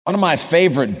One of my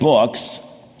favorite books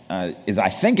is, I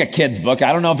think, a kid's book.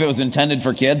 I don't know if it was intended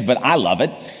for kids, but I love it.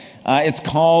 It's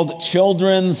called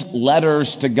Children's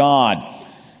Letters to God.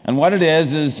 And what it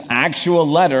is actual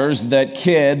letters that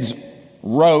kids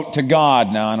wrote to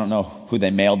God. Now, I don't know who they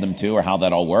mailed them to or how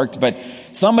that all worked, but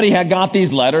somebody had got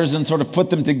these letters and sort of put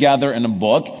them together in a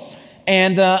book.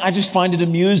 And I just find it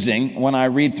amusing when I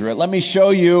read through it. Let me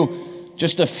show you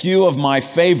just a few of my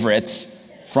favorites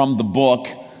from the book.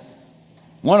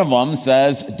 One of them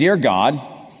says, "Dear God,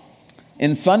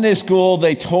 in Sunday school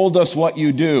they told us what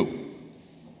you do.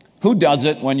 Who does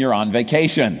it when you're on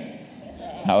vacation?"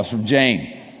 That was from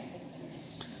Jane.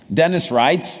 Dennis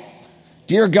writes,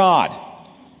 "Dear God,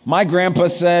 my grandpa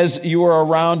says you were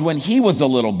around when he was a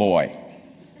little boy.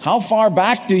 How far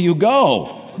back do you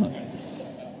go?"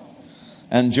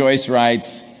 And Joyce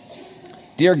writes,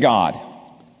 "Dear God,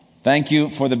 thank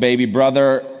you for the baby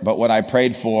brother, but what I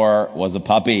prayed for was a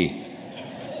puppy."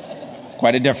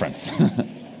 Quite a difference.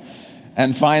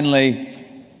 And finally,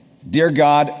 "Dear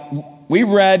God, we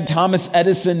read Thomas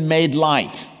Edison made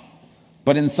light,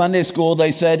 but in Sunday school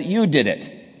they said you did it.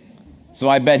 So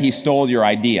I bet he stole your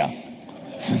idea.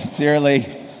 Sincerely,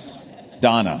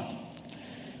 Donna."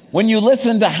 When you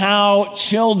listen to how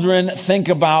children think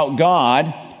about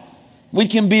God, we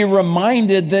can be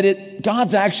reminded that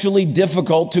God's actually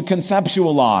difficult to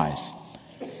conceptualize.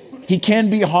 He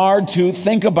can be hard to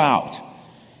think about.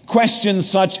 Questions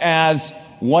such as,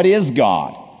 what is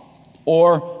God?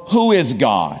 Or who is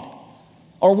God?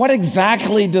 Or what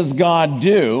exactly does God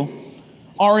do?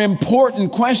 Are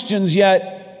important questions,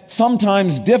 yet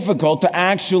sometimes difficult to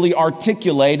actually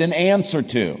articulate an answer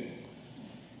to.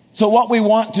 So what we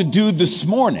want to do this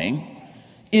morning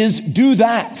is do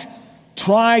that.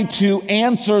 Try to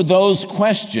answer those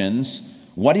questions.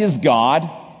 What is God?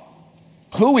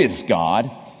 Who is God?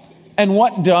 And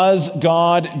what does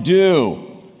God do?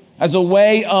 As a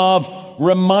way of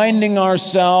reminding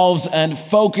ourselves and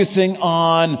focusing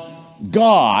on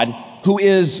God, who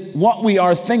is what we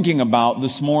are thinking about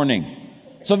this morning.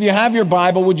 So if you have your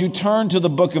Bible, would you turn to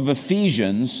the book of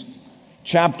Ephesians,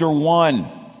 chapter 1.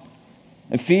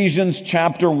 Ephesians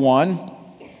chapter 1.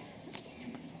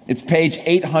 It's page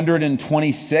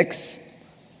 826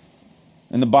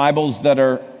 in the Bibles that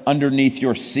are underneath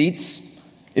your seats.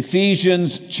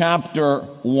 Ephesians chapter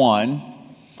 1.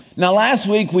 Now, last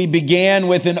week we began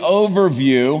with an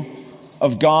overview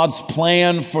of God's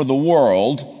plan for the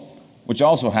world, which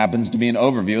also happens to be an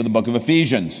overview of the book of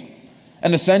Ephesians.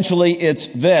 And essentially it's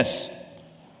this,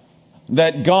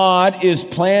 that God is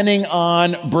planning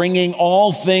on bringing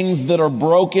all things that are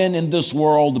broken in this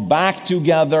world back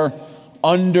together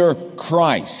under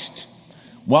Christ.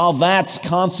 While that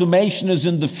consummation is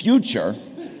in the future,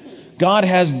 God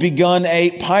has begun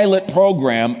a pilot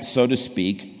program, so to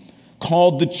speak,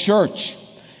 called the church,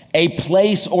 a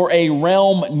place or a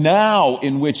realm now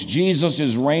in which Jesus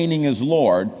is reigning as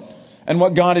Lord. And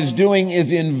what God is doing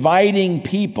is inviting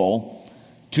people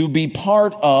to be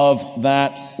part of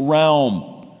that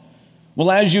realm.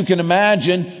 Well, as you can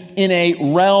imagine, in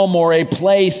a realm or a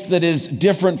place that is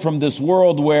different from this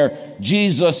world where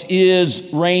Jesus is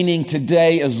reigning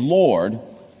today as Lord,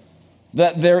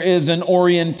 that there is an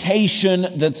orientation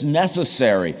that's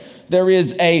necessary. There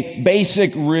is a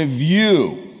basic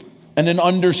review and an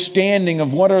understanding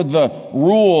of what are the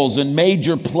rules and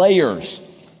major players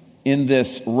in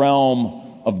this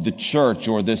realm of the church,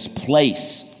 or this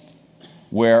place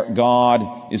where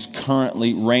God is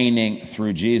currently reigning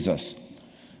through Jesus.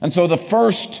 And so the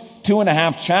first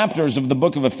 2.5 chapters of the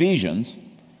book of Ephesians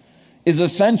is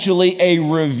essentially a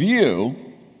review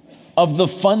of the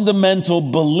fundamental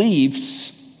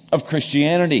beliefs of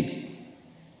Christianity.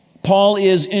 Paul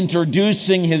is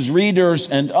introducing his readers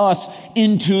and us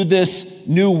into this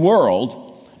new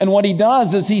world. And what he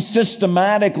does is he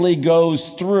systematically goes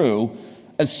through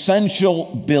essential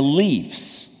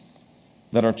beliefs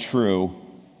that are true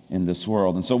in this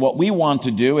world. And so what we want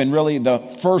to do, and really the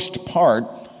first part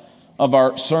of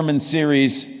our sermon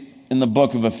series in the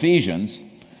book of Ephesians,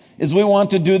 is we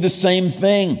want to do the same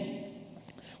thing.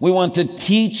 We want to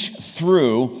teach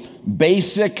through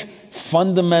basic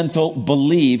fundamental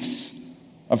beliefs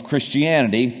of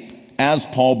Christianity as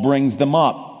Paul brings them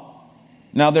up.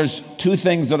 Now, there's two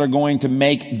things that are going to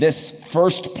make this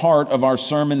first part of our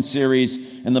sermon series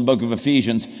in the book of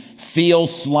Ephesians feel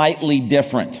slightly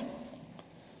different.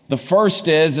 The first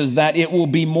is that it will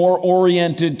be more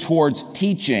oriented towards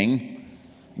teaching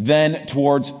than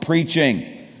towards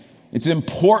preaching. It's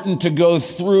important to go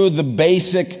through the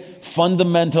basic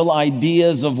fundamental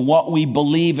ideas of what we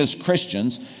believe as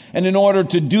Christians. And in order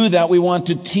to do that, we want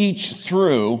to teach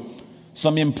through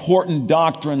some important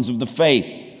doctrines of the faith.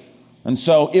 And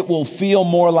so it will feel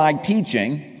more like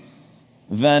teaching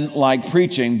than like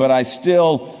preaching, but I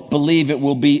still believe it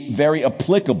will be very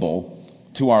applicable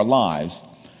to our lives.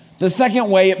 The second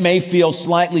way it may feel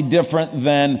slightly different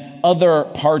than other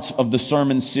parts of the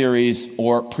sermon series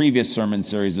or previous sermon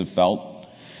series have felt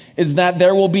is that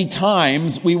there will be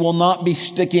times we will not be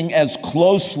sticking as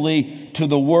closely to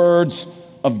the words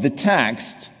of the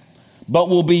text, but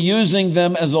we'll be using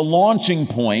them as a launching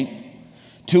point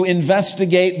to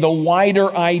investigate the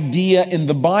wider idea in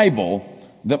the Bible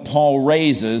that Paul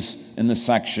raises in the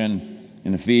section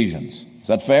in Ephesians. Is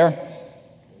that fair?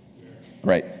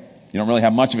 Great. You don't really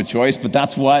have much of a choice, but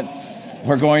that's what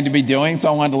we're going to be doing, so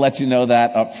I wanted to let you know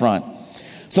that up front.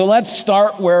 So let's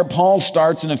start where Paul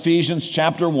starts in Ephesians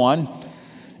chapter 1,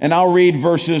 and I'll read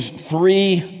verses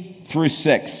 3 through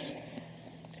 6.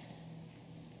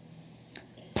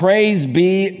 Praise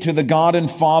be to the God and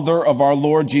Father of our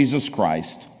Lord Jesus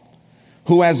Christ,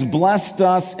 who has blessed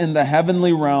us in the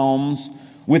heavenly realms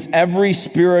with every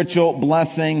spiritual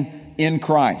blessing in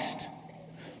Christ.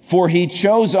 For he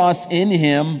chose us in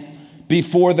him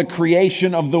before the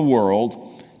creation of the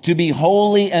world to be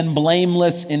holy and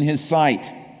blameless in his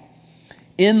sight.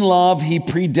 In love, he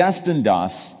predestined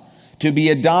us to be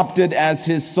adopted as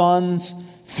his sons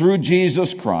through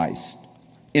Jesus Christ,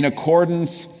 in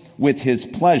accordance with his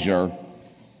pleasure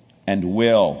and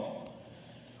will.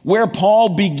 Where Paul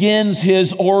begins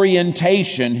his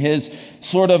orientation, his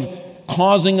sort of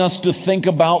causing us to think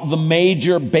about the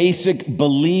major basic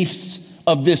beliefs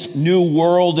of this new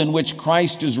world in which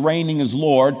Christ is reigning as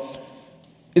Lord,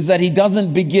 is that he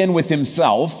doesn't begin with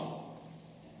himself.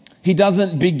 He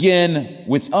doesn't begin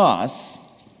with us.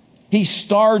 He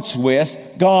starts with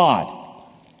God.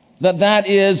 That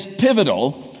is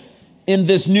pivotal in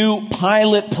this new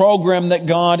pilot program that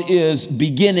God is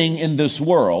beginning in this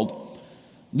world,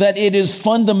 that it is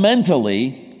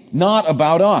fundamentally not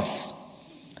about us.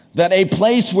 That a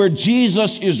place where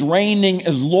Jesus is reigning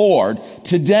as Lord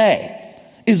today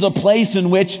is a place in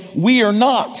which we are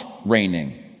not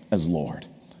reigning as Lord.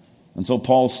 And so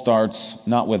Paul starts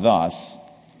not with us,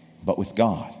 but with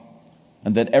God.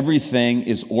 And that everything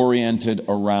is oriented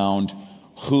around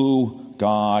who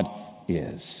God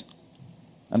is.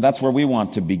 And that's where we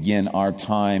want to begin our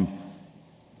time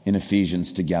in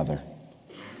Ephesians together.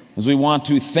 As we want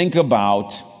to think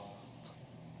about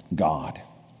God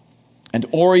and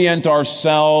orient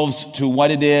ourselves to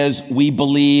what it is we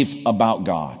believe about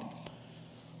God.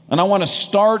 And I want to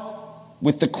start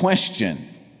with the question,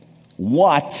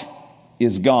 what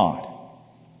is God?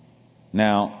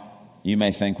 Now, you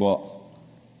may think, well,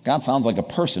 God sounds like a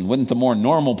person. Wouldn't the more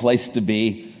normal place to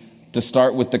be to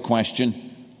start with the question,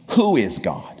 who is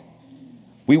God?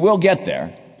 We will get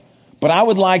there, but I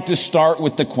would like to start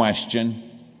with the question,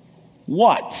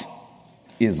 what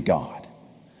is God?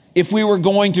 If we were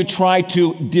going to try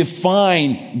to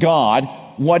define God,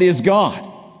 what is God?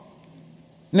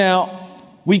 Now,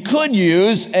 we could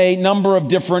use a number of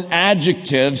different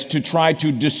adjectives to try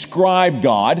to describe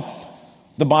God.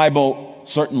 The Bible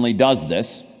certainly does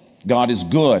this. God is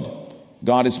good.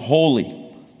 God is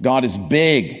holy. God is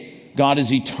big. God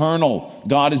is eternal.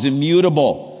 God is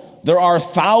immutable. There are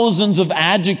thousands of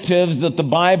adjectives that the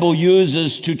Bible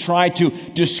uses to try to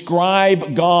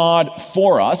describe God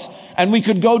for us. And we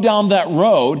could go down that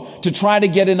road to try to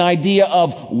get an idea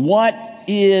of what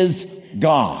is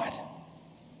God.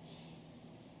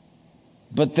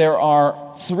 But there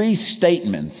are three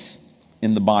statements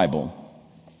in the Bible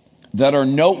that are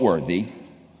noteworthy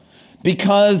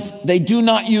because they do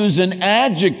not use an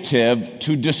adjective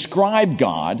to describe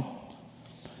God,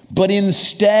 but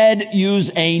instead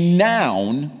use a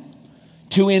noun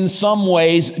to in some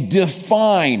ways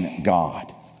define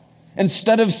God.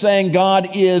 Instead of saying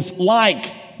God is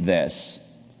like this,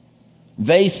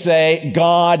 they say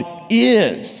God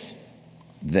is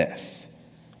this.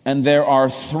 And there are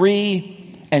three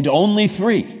and only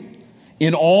three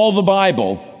in all the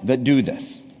Bible that do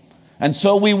this. And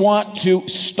so we want to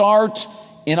start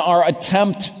in our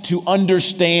attempt to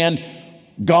understand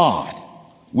God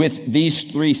with these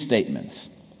three statements.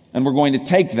 And we're going to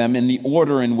take them in the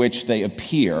order in which they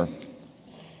appear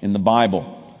in the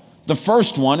Bible. The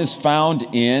first one is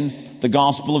found in the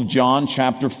Gospel of John,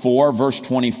 chapter 4, verse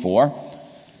 24.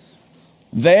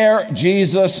 There,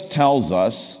 Jesus tells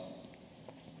us,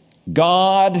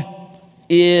 God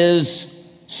is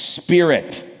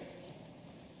spirit,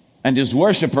 and his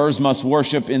worshipers must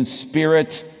worship in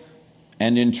spirit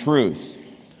and in truth.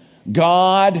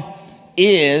 God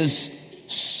is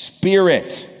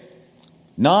spirit.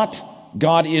 Not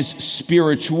God is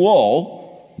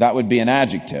spiritual. That would be an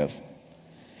adjective.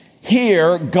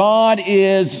 Here, God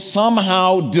is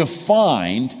somehow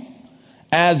defined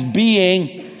as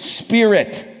being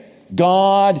spirit.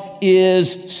 God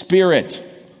is spirit.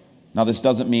 Now, this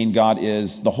doesn't mean God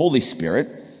is the Holy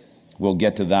Spirit. We'll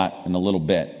get to that in a little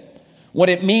bit. What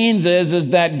it means is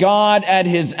that God at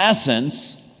his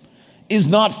essence is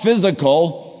not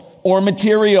physical or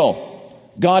material.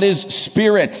 God is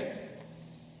spirit.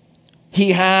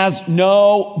 He has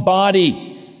no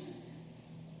body.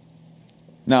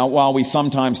 Now, while we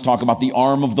sometimes talk about the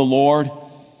arm of the Lord,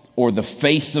 or the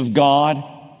face of God,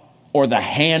 or the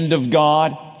hand of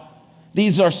God,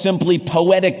 these are simply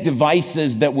poetic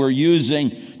devices that we're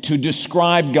using to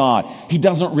describe God. He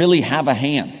doesn't really have a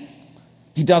hand.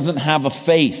 He doesn't have a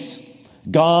face.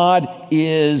 God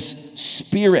is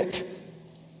spirit,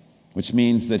 which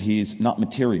means that he's not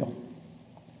material,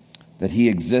 that he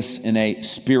exists in a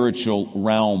spiritual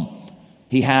realm.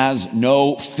 He has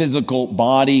no physical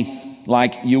body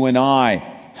like you and I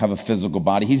have a physical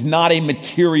body. He's not a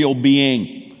material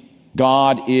being.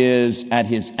 God is, at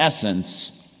his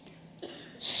essence,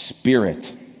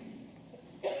 spirit.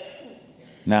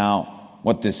 Now,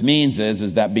 what this means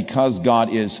is that because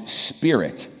God is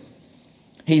spirit,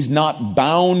 he's not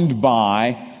bound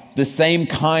by the same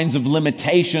kinds of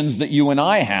limitations that you and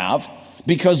I have,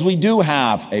 because we do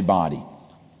have a body.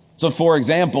 So, for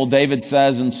example, David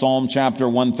says in Psalm chapter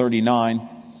 139,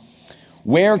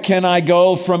 "Where can I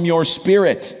go from your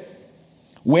spirit?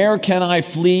 Where can I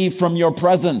flee from your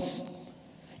presence?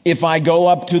 If I go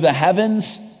up to the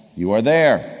heavens, you are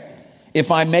there.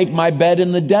 If I make my bed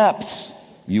in the depths,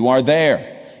 you are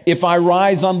there. If I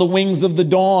rise on the wings of the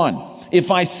dawn, if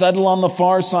I settle on the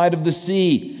far side of the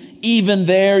sea, even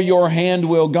there your hand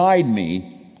will guide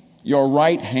me, your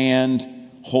right hand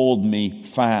hold me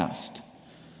fast."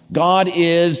 God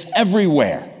is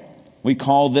everywhere. We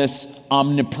call this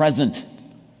omnipresent.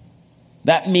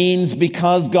 That means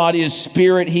because God is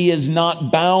spirit, he is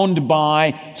not bound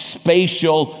by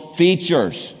spatial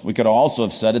features. We could also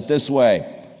have said it this way.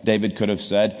 David could have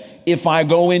said, "If I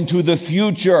go into the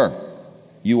future,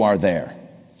 you are there.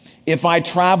 If I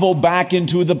travel back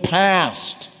into the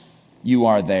past, you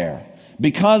are there."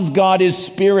 Because God is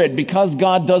spirit, because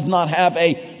God does not have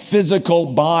a physical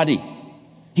body,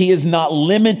 he is not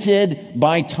limited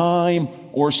by time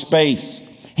or space.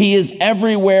 He is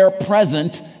everywhere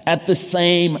present at the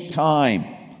same time.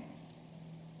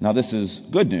 Now, this is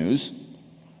good news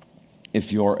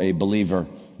if you're a believer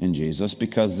in Jesus,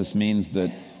 because this means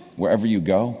that wherever you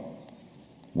go,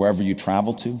 wherever you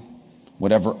travel to,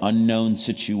 whatever unknown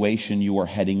situation you are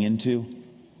heading into,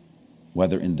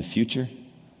 whether in the future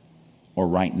or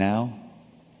right now,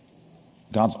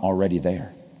 God's already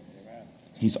there.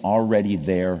 He's already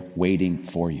there waiting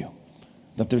for you.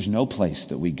 That there's no place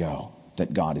that we go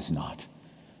that God is not.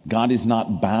 God is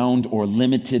not bound or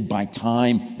limited by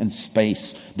time and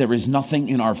space. There is nothing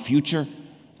in our future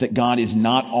that God is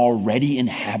not already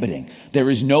inhabiting. There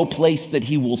is no place that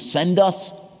he will send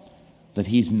us that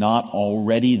he's not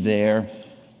already there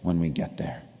when we get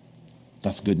there.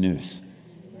 That's good news.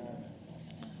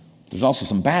 There's also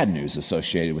some bad news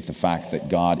associated with the fact that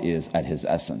God is, at his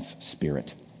essence,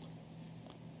 spirit.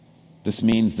 This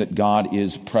means that God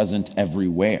is present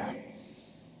everywhere,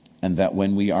 and that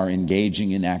when we are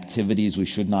engaging in activities we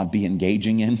should not be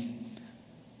engaging in,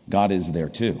 God is there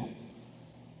too.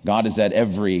 God is at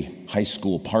every high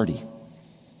school party.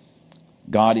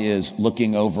 God is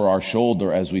looking over our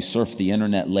shoulder as we surf the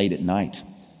internet late at night.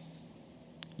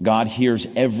 God hears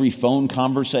every phone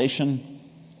conversation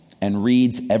and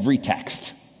reads every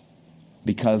text,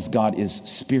 because God is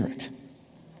spirit.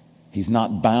 He's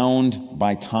not bound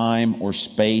by time or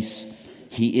space.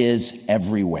 He is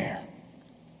everywhere.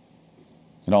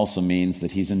 It also means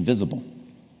that he's invisible.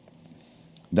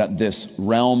 That this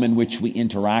realm in which we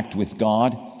interact with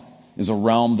God is a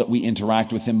realm that we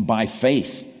interact with him by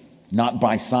faith, not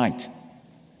by sight.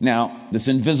 Now, this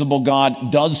invisible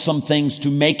God does some things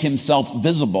to make himself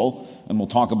visible, and we'll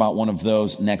talk about one of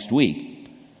those next week.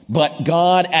 But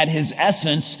God at his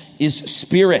essence is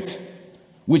spirit,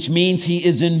 which means he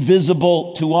is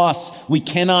invisible to us. We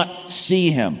cannot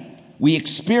see him. We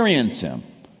experience him,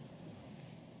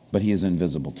 but he is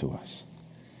invisible to us.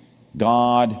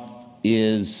 God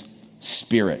is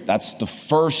spirit. That's the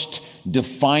first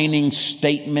defining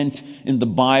statement in the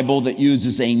Bible that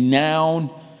uses a noun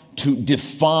to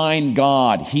define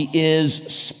God. He is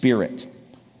spirit.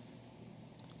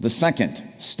 The second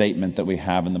statement that we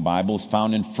have in the Bible is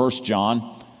found in 1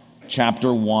 John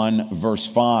chapter 1, verse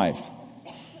 5.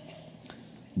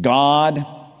 God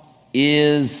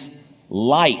is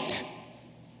light.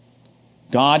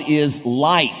 God is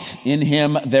light. In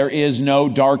him there is no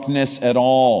darkness at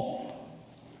all.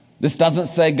 This doesn't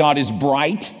say God is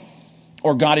bright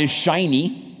or God is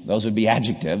shiny. Those would be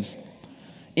adjectives.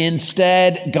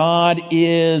 Instead, God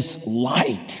is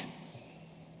light.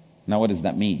 Now, what does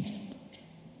that mean?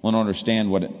 Well, to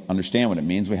understand what it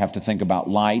means, we have to think about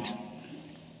light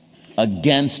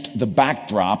against the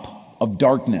backdrop of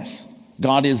darkness.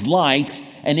 God is light,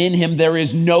 and in him there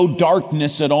is no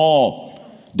darkness at all.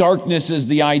 Darkness is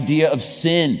the idea of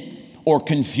sin or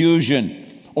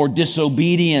confusion or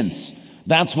disobedience.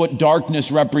 That's what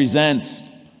darkness represents.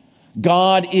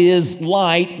 God is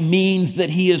light means that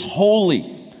he is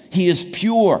holy. He is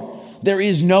pure. There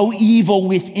is no evil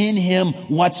within him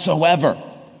whatsoever.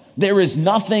 There is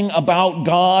nothing about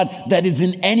God that is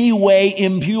in any way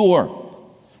impure.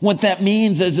 What that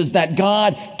means is that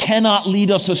God cannot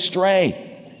lead us astray.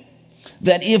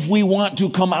 That if we want to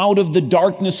come out of the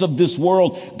darkness of this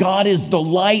world, God is the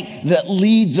light that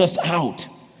leads us out.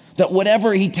 That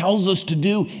whatever he tells us to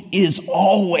do is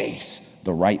always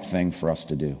the right thing for us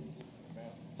to do.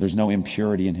 There's no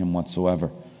impurity in him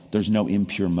whatsoever. There's no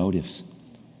impure motives.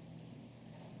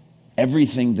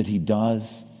 Everything that he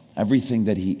does, everything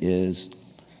that he is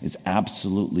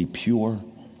absolutely pure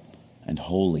and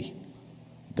holy.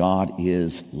 God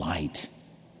is light.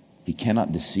 He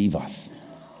cannot deceive us.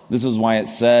 This is why it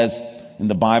says in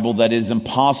the Bible that it is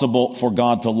impossible for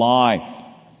God to lie,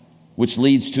 which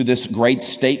leads to this great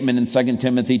statement in 2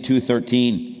 Timothy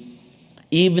 2:13.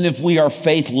 Even if we are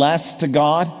faithless to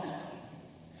God,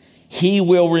 he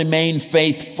will remain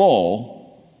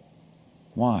faithful.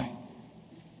 Why?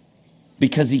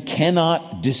 Because he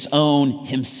cannot disown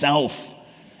himself.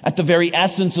 At the very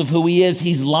essence of who he is,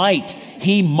 he's light.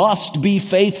 He must be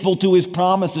faithful to his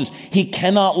promises. He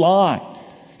cannot lie.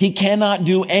 He cannot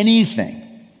do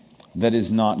anything that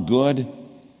is not good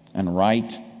and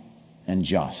right and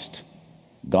just.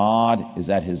 God is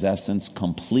at his essence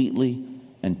completely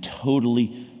and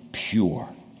totally pure.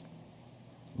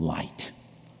 Light.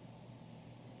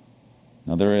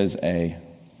 Now there is a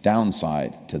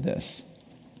downside to this,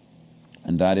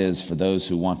 and that is for those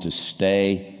who want to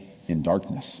stay in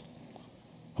darkness,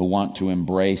 who want to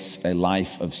embrace a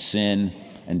life of sin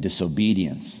and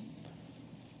disobedience.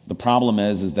 The problem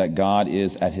is that God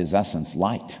is at his essence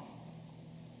light.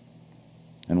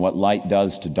 And what light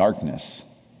does to darkness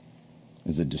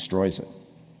is it destroys it.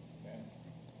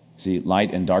 See,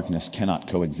 light and darkness cannot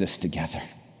coexist together.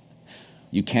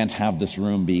 You can't have this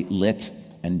room be lit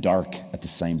and dark at the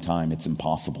same time. It's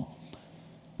impossible.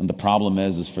 And the problem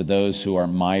is for those who are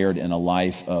mired in a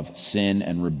life of sin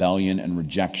and rebellion and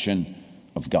rejection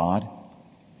of God,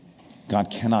 God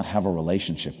cannot have a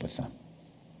relationship with them.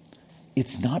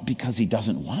 It's not because he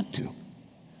doesn't want to.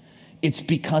 It's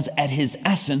because at his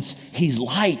essence, he's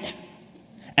light.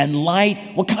 And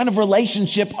light, what kind of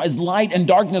relationship is light and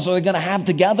darkness are they going to have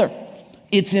together?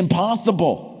 It's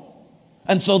impossible.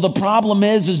 And so the problem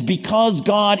is because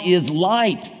God is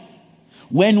light,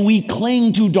 when we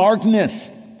cling to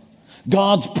darkness,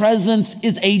 God's presence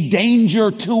is a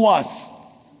danger to us.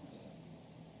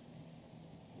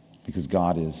 Because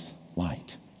God is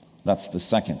light. That's the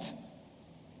second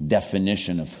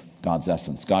definition of God's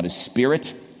essence. God is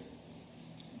spirit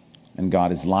and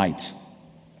God is light.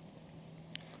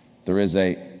 There is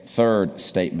a third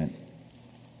statement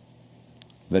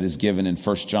that is given in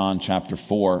 1 John chapter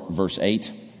 4, verse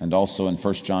 8, and also in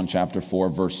 1 John chapter 4,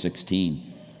 verse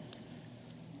 16.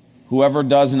 Whoever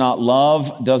does not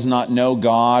love does not know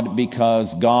God,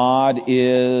 because God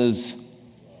is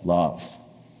love.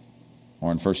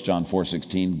 Or in 1 John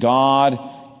 4:16, God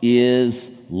is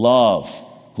love.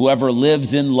 Whoever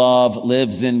lives in love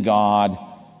lives in God,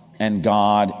 and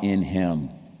God in him.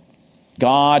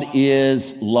 God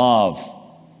is love.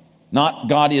 Not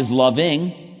God is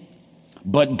loving,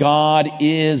 but God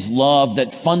is love.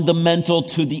 That fundamental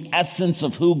to the essence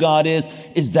of who God is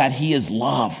that he is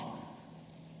love.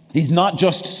 He's not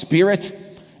just spirit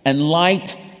and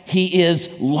light. He is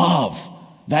love.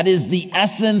 That is the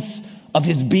essence of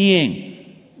his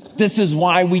being. This is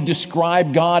why we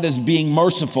describe God as being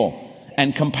merciful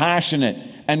and compassionate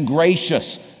and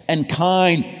gracious and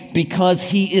kind, because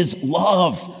he is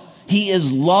love. He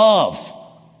is love.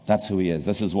 That's who he is.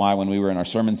 This is why when we were in our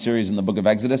sermon series in the book of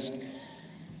Exodus,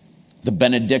 the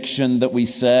benediction that we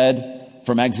said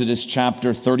from Exodus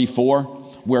chapter 34,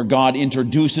 where God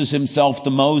introduces himself to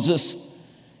Moses,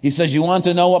 he says, you want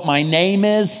to know what my name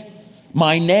is?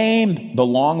 My name, the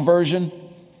long version,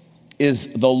 is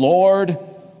the Lord,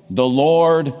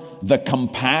 the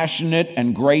compassionate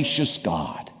and gracious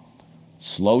God,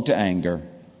 slow to anger,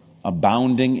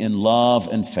 abounding in love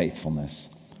and faithfulness,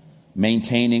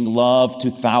 maintaining love to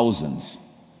thousands,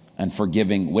 and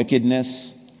forgiving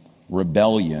wickedness,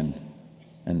 rebellion,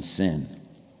 and sin.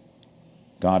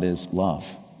 God is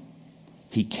love.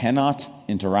 He cannot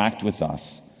interact with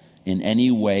us in any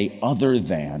way other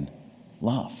than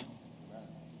love.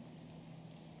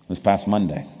 This past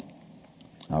Monday,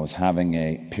 I was having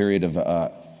a period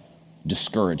of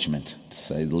discouragement, to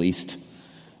say the least.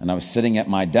 And I was sitting at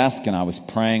my desk and I was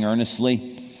praying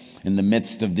earnestly in the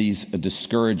midst of a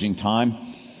discouraging time.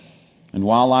 And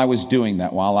while I was doing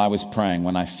that, while I was praying,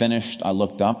 when I finished, I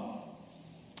looked up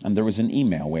and there was an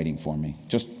email waiting for me.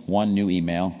 Just one new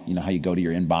email. You know how you go to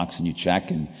your inbox and you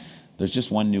check, and there's just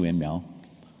one new email.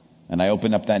 And I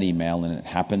opened up that email, and it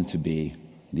happened to be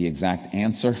the exact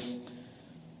answer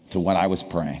to what I was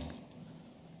praying.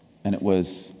 And it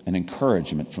was an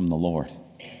encouragement from the Lord.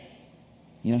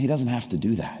 You know, he doesn't have to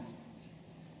do that.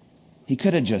 He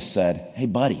could have just said, hey,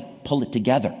 buddy, pull it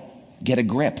together. Get a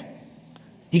grip.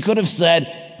 He could have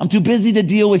said, I'm too busy to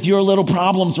deal with your little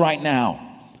problems right now.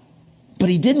 But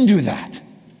he didn't do that.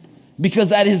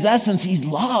 Because at his essence, he's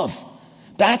love.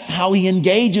 That's how he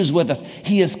engages with us.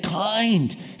 He is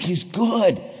kind. He's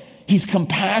good. He's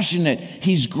compassionate.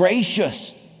 He's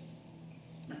gracious.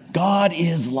 God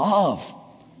is love.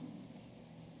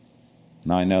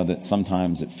 Now, I know that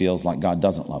sometimes it feels like God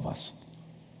doesn't love us.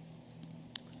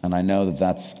 And I know that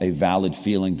that's a valid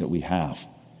feeling that we have.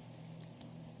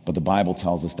 But the Bible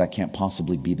tells us that can't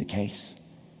possibly be the case.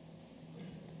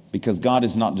 Because God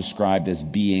is not described as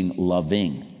being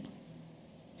loving.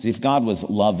 See, if God was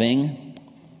loving,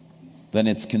 then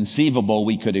it's conceivable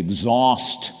we could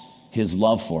exhaust his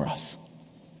love for us.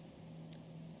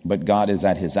 But God is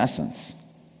at his essence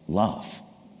love.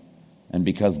 And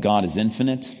because God is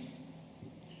infinite,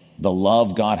 the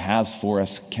love God has for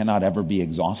us cannot ever be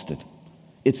exhausted.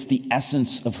 It's the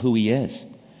essence of who he is.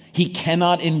 He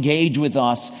cannot engage with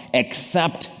us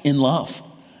except in love.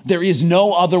 There is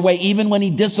no other way, even when he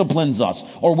disciplines us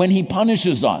or when he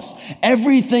punishes us.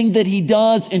 Everything that he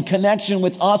does in connection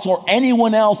with us or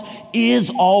anyone else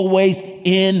is always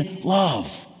in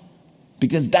love.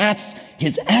 Because that's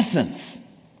his essence.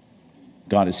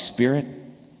 God is spirit.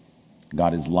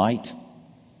 God is light.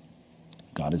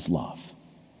 God is love.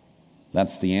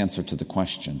 That's the answer to the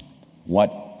question,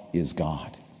 what is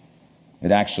God?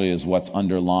 It actually is what's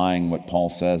underlying what Paul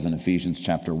says in Ephesians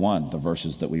chapter 1, the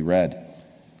verses that we read.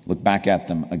 Look back at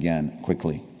them again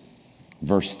quickly.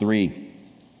 Verse 3.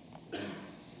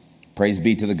 Praise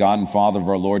be to the God and Father of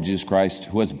our Lord Jesus Christ,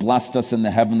 who has blessed us in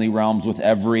the heavenly realms with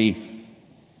every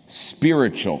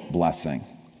spiritual blessing.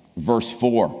 Verse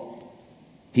 4.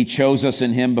 He chose us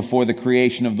in him before the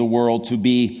creation of the world to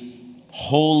be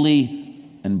holy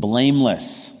and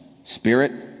blameless.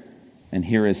 Spirit, and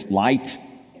here is light.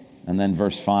 And then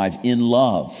verse 5, in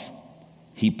love,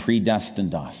 he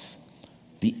predestined us.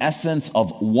 The essence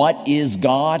of what is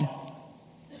God?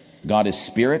 God is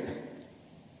spirit.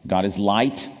 God is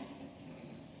light.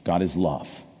 God is love.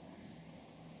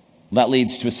 That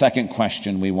leads to a second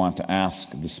question we want to ask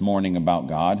this morning about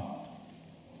God.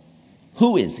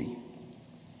 Who is he?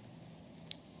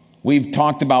 We've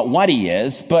talked about what he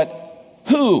is, but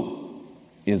who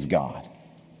is God?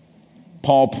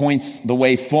 Paul points the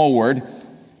way forward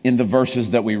in the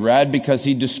verses that we read because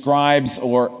he describes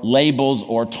or labels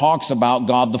or talks about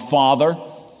God the Father,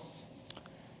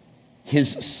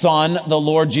 his Son, the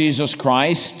Lord Jesus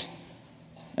Christ,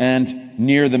 and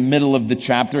near the middle of the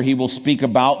chapter he will speak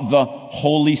about the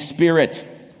Holy Spirit.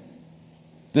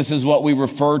 This is what we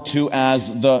refer to as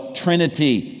the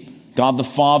Trinity. God the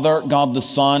Father, God the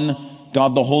Son,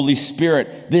 God the Holy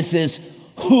Spirit. This is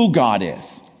who God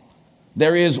is.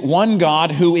 There is one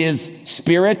God who is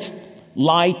spirit,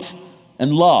 light,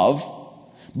 and love,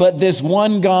 but this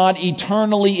one God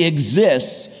eternally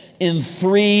exists in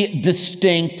three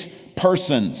distinct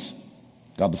persons.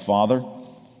 God the Father,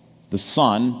 the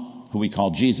Son, who we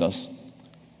call Jesus,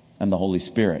 and the Holy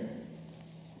Spirit.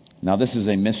 Now, this is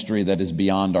a mystery that is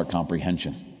beyond our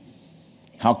comprehension.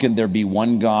 How can there be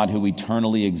one God who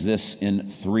eternally exists in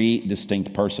three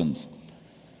distinct persons?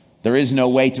 There is no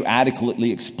way to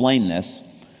adequately explain this,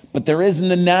 but there is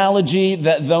an analogy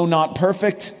that, though not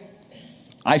perfect,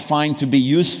 I find to be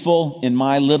useful in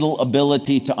my little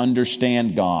ability to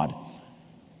understand God.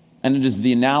 And it is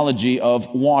the analogy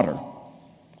of water.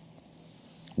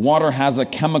 Water has a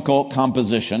chemical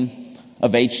composition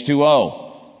of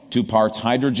H2O, 2 parts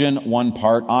hydrogen, 1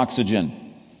 part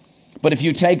oxygen. But if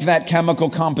you take that chemical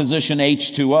composition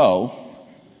H2O,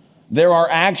 there are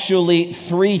actually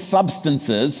 3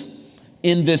 substances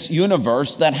in this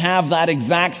universe that have that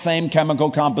exact same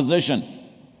chemical composition.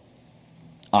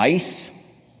 Ice,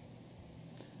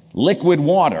 liquid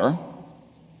water,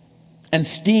 and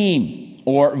steam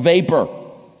or vapor.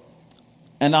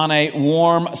 And on a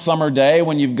warm summer day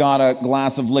when you've got a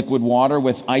glass of liquid water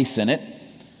with ice in it,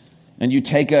 and you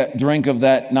take a drink of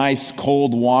that nice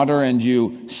cold water and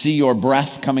you see your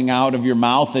breath coming out of your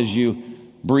mouth as you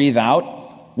breathe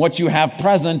out, what you have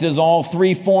present is all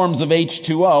three forms of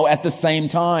H2O at the same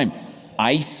time.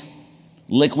 Ice,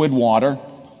 liquid water,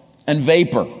 and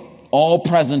vapor, all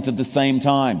present at the same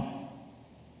time.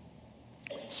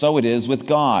 So it is with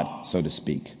God, so to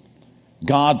speak.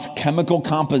 God's chemical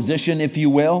composition, if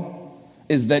you will,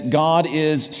 is that God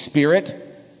is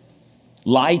spirit,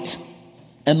 light,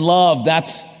 and love.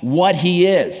 That's what he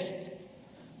is.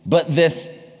 But this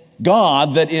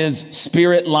God that is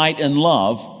spirit, light, and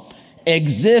love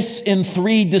exists in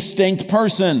three distinct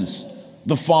persons: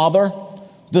 the Father,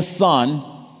 the Son,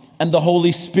 and the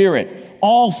Holy Spirit.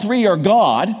 All three are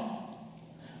God,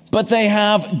 but they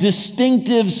have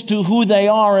distinctives to who they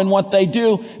are and what they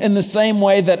do, in the same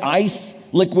way that ice,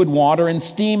 liquid water, and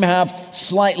steam have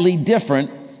slightly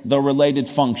different, though related,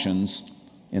 functions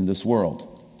in this world.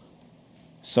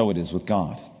 So it is with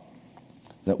God,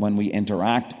 that when we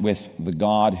interact with the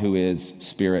God who is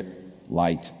spirit,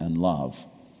 light, and love,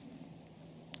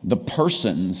 the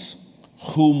persons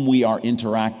whom we are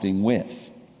interacting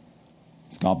with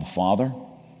is God the Father,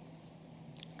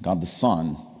 God the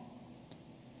Son,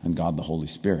 and God the Holy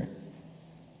Spirit.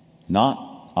 Not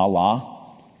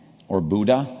Allah or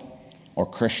Buddha or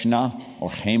Krishna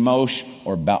or Chemosh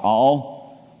or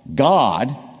Baal.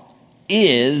 God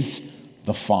is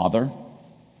the Father,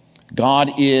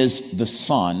 God is the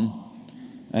Son,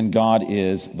 and God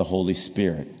is the Holy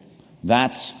Spirit.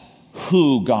 That's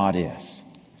who God is.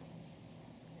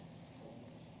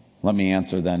 Let me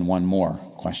answer then one more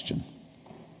question.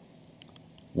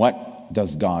 What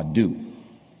does God do?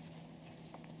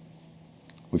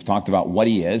 We've talked about what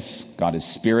he is. God is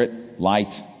spirit,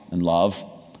 light, and love.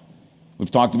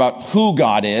 We've talked about who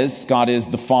God is. God is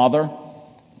the Father,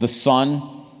 the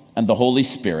Son, and the Holy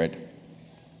Spirit.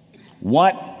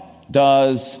 What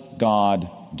does God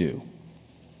do?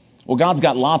 Well, God's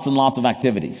got lots and lots of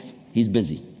activities. He's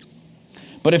busy.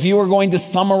 But if you were going to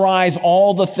summarize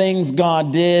all the things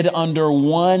God did under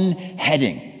one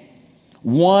heading,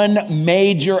 one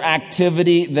major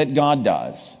activity that God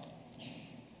does,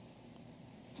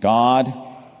 God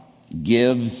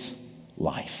gives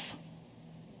life.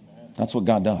 That's what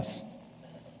God does.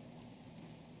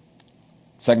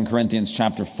 2 Corinthians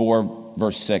chapter 4,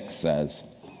 verse 6 says,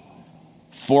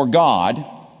 "For God,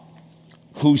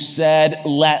 who said,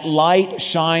 'Let light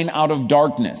shine out of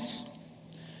darkness,'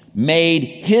 made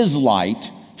his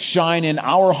light shine in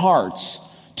our hearts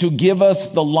to give us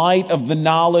the light of the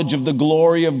knowledge of the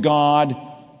glory of God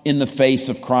in the face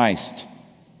of Christ."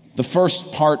 The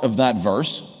first part of that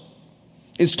verse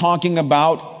is talking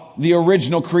about the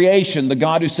original creation, the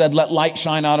God who said, "Let light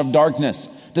shine out of darkness."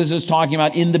 This is talking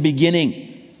about in the beginning.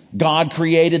 God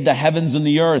created the heavens and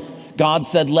the earth. God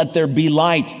said, "Let there be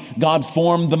light." God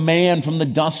formed the man from the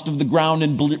dust of the ground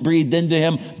and breathed into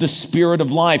him the spirit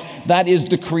of life. That is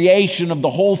the creation of the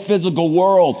whole physical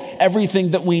world,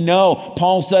 everything that we know.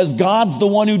 Paul says God's the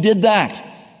one who did that.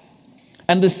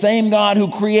 And the same God who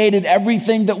created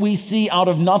everything that we see out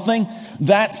of nothing,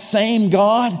 that same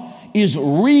God is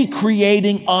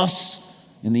recreating us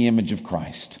in the image of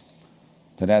Christ.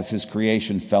 That as his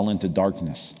creation fell into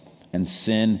darkness and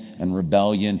sin and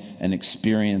rebellion and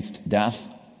experienced death,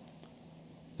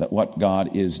 that what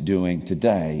God is doing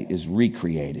today is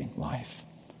recreating life.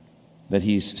 That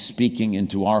he's speaking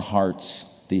into our hearts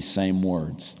these same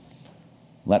words: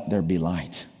 "Let there be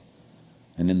light."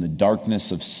 And in the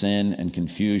darkness of sin and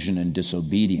confusion and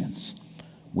disobedience,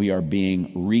 we are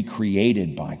being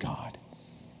recreated by God.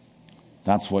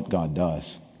 That's what God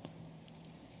does.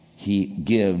 He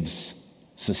gives,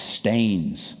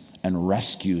 sustains, and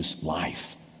rescues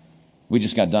life. We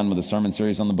just got done with a sermon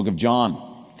series on the book of John.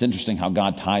 It's interesting how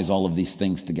God ties all of these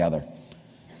things together.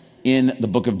 In the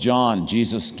book of John,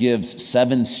 Jesus gives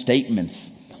 7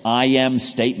 statements, I am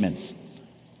statements.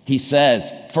 He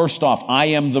says, first off, I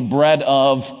am the bread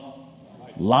of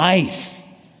life.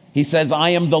 He says, I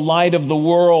am the light of the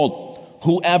world.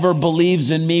 Whoever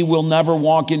believes in me will never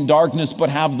walk in darkness,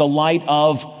 but have the light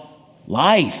of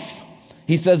life.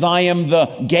 He says, I am the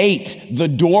gate, the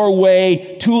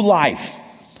doorway to life.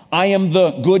 I am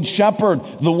the good shepherd,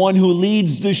 the one who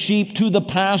leads the sheep to the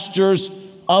pastures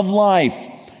of life.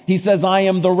 He says, I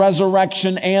am the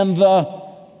resurrection and the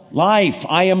life.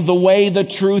 I am the way, the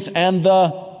truth, and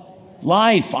the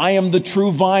life. I am the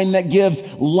true vine that gives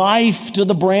life to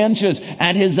the branches.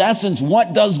 At his essence,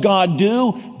 what does God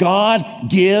do? God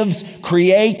gives,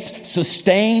 creates,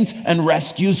 sustains, and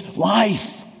rescues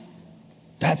life.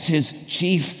 That's his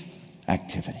chief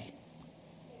activity.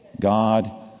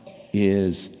 God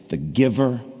is the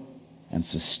giver and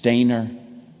sustainer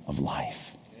of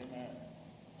life.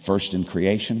 first in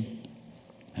creation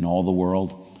and all the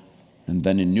world, and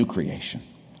then in new creation,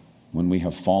 when we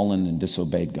have fallen and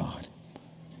disobeyed God.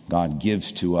 God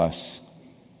gives to us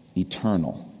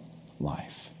eternal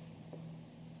life.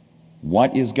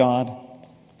 What is God?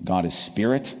 God is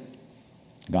spirit.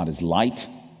 God is light.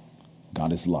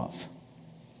 God is love.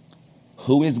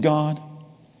 Who is God?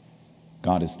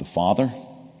 God is the Father.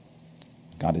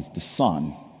 God is the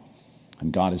Son.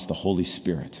 And God is the Holy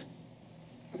Spirit.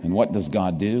 And what does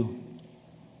God do?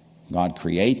 God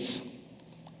creates,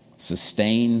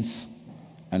 sustains,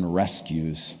 and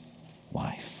rescues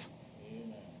life.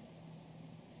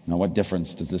 Now, what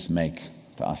difference does this make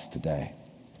to us today?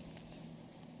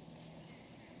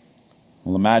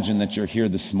 Well, imagine that you're here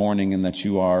this morning and that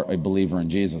you are a believer in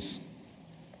Jesus.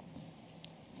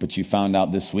 But you found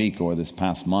out this week or this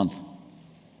past month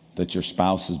that your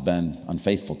spouse has been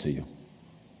unfaithful to you.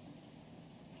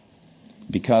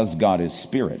 Because God is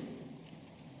spirit,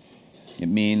 it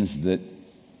means that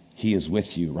he is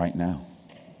with you right now.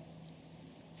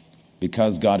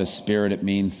 Because God is spirit, it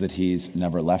means that he's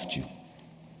never left you,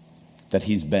 that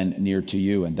he's been near to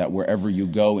you, and that wherever you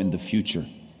go in the future,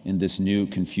 in this new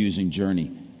confusing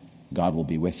journey, God will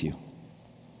be with you.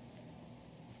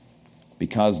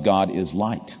 Because God is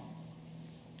light,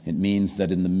 it means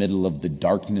that in the middle of the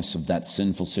darkness of that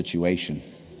sinful situation,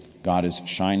 God is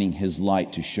shining his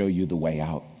light to show you the way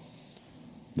out.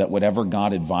 That whatever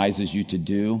God advises you to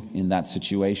do in that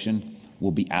situation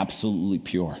will be absolutely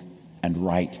pure and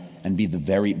right and be the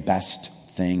very best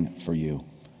thing for you.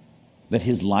 That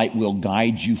his light will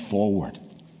guide you forward.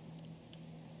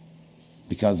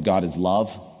 Because God is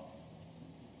love,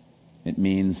 it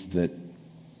means that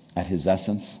at his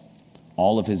essence,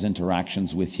 all of his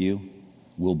interactions with you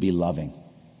will be loving.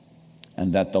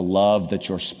 And that the love that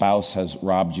your spouse has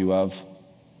robbed you of,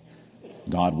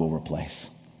 God will replace.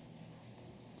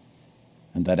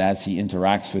 And that as he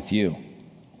interacts with you,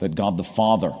 that God the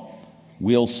Father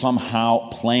will somehow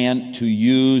plan to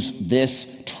use this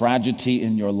tragedy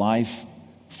in your life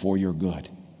for your good.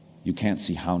 You can't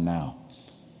see how now,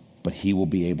 but he will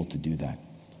be able to do that.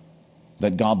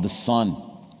 That God the Son,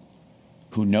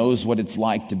 who knows what it's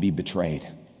like to be betrayed,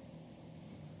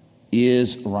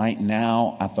 is right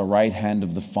now at the right hand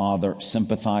of the Father,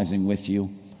 sympathizing with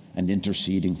you and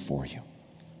interceding for you.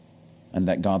 And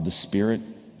that God the Spirit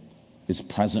is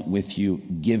present with you,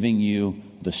 giving you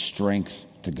the strength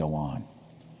to go on.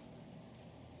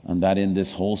 And that in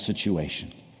this whole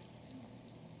situation,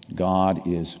 God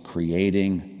is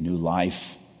creating new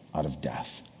life out of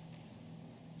death.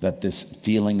 That this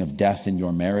feeling of death in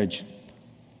your marriage,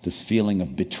 this feeling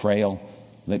of betrayal,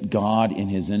 that God in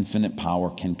his infinite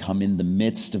power can come in the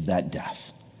midst of that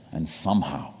death and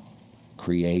somehow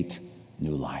create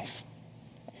new life.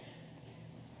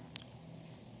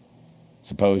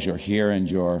 Suppose you're here and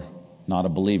you're not a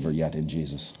believer yet in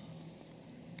Jesus.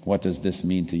 What does this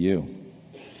mean to you?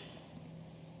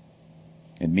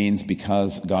 It means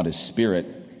because God is spirit,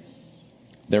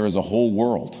 there is a whole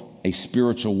world, a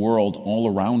spiritual world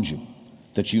all around you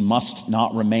that you must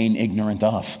not remain ignorant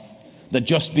of. That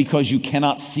just because you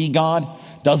cannot see God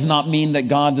does not mean that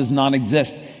God does not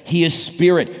exist. He is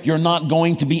spirit. You're not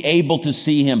going to be able to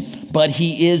see him, but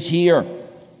he is here.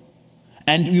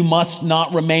 And you must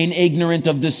not remain ignorant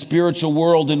of the spiritual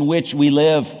world in which we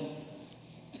live.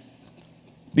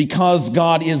 Because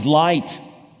God is light,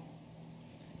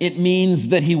 it means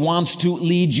that he wants to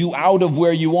lead you out of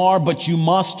where you are, but you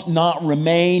must not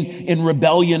remain in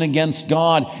rebellion against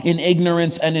God, in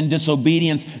ignorance and in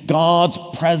disobedience. God's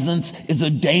presence is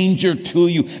a danger to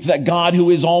you. That God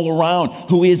who is all around,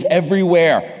 who is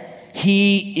everywhere,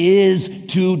 he is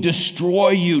to destroy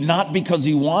you, not because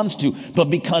he wants to, but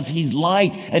because he's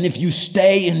light. And if you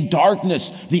stay in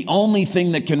darkness, the only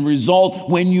thing that can result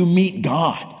when you meet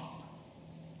God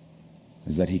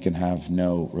is that he can have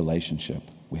no relationship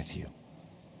with you.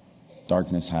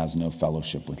 Darkness has no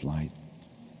fellowship with light.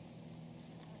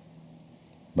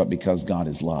 But because God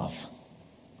is love,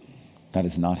 that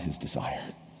is not his desire.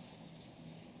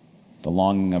 The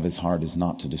longing of his heart is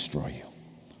not to destroy you.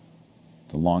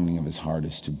 The longing of his heart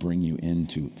is to bring you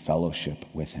into fellowship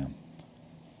with him.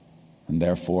 And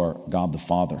therefore, God the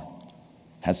Father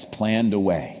has planned a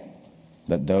way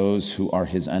that those who are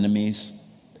his enemies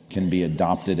can be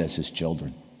adopted as his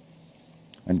children.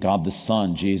 And God the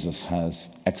Son, Jesus, has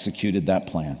executed that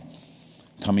plan,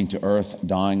 coming to earth,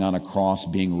 dying on a cross,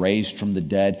 being raised from the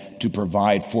dead to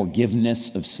provide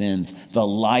forgiveness of sins, the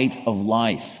light of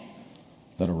life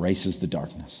that erases the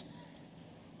darkness.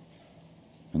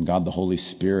 And God the Holy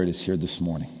Spirit is here this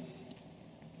morning,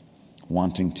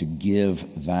 wanting to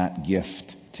give that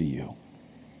gift to you.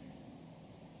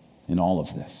 In all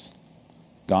of this,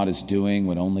 God is doing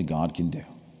what only God can do,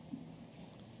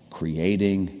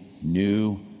 creating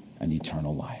new and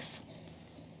eternal life.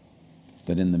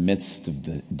 That in the midst of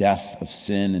the death of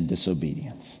sin and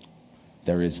disobedience,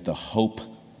 there is the hope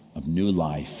of new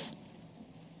life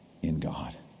in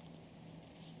God.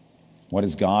 What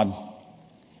is God?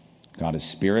 God is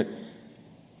spirit.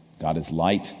 God is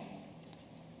light.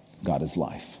 God is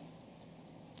life.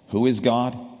 Who is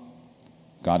God?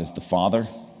 God is the Father.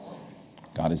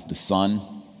 God is the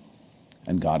Son.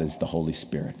 And God is the Holy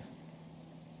Spirit.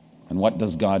 And what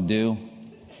does God do?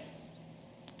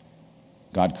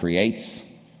 God creates,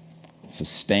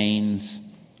 sustains,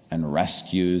 and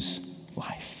rescues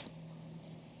life.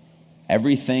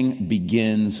 Everything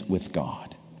begins with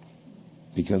God,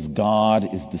 because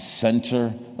God is the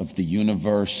center of the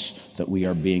universe that we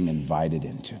are being invited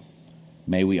into.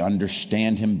 May we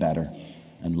understand him better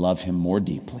and love him more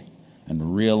deeply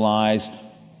and realize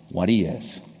what he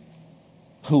is,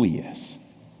 who he is,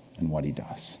 and what he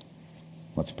does.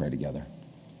 Let's pray together.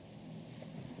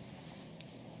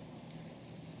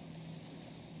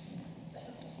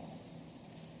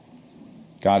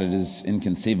 God, it is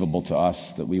inconceivable to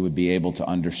us that we would be able to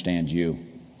understand you,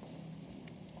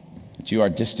 that you are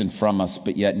distant from us,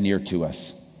 but yet near to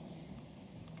us.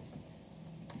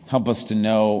 Help us to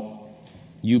know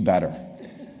you better,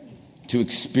 to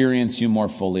experience you more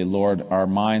fully. Lord, our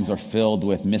minds are filled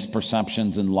with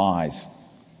misperceptions and lies,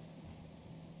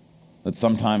 that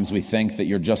sometimes we think that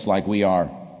you're just like we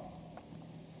are.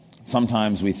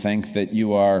 Sometimes we think that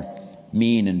you are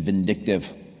mean and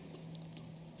vindictive.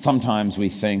 Sometimes we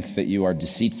think that you are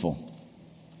deceitful.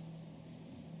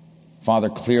 Father,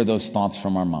 clear those thoughts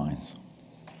from our minds.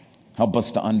 Help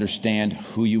us to understand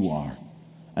who you are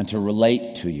and to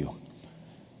relate to you.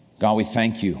 God, we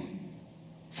thank you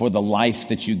for the life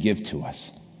that you give to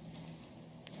us.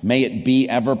 May it be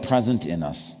ever present in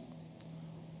us,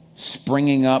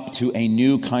 springing up to a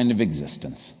new kind of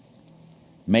existence,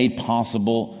 made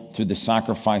possible through the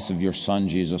sacrifice of your Son,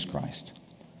 Jesus Christ.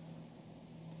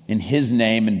 In his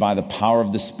name and by the power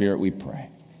of the Spirit we pray.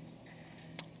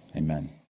 Amen.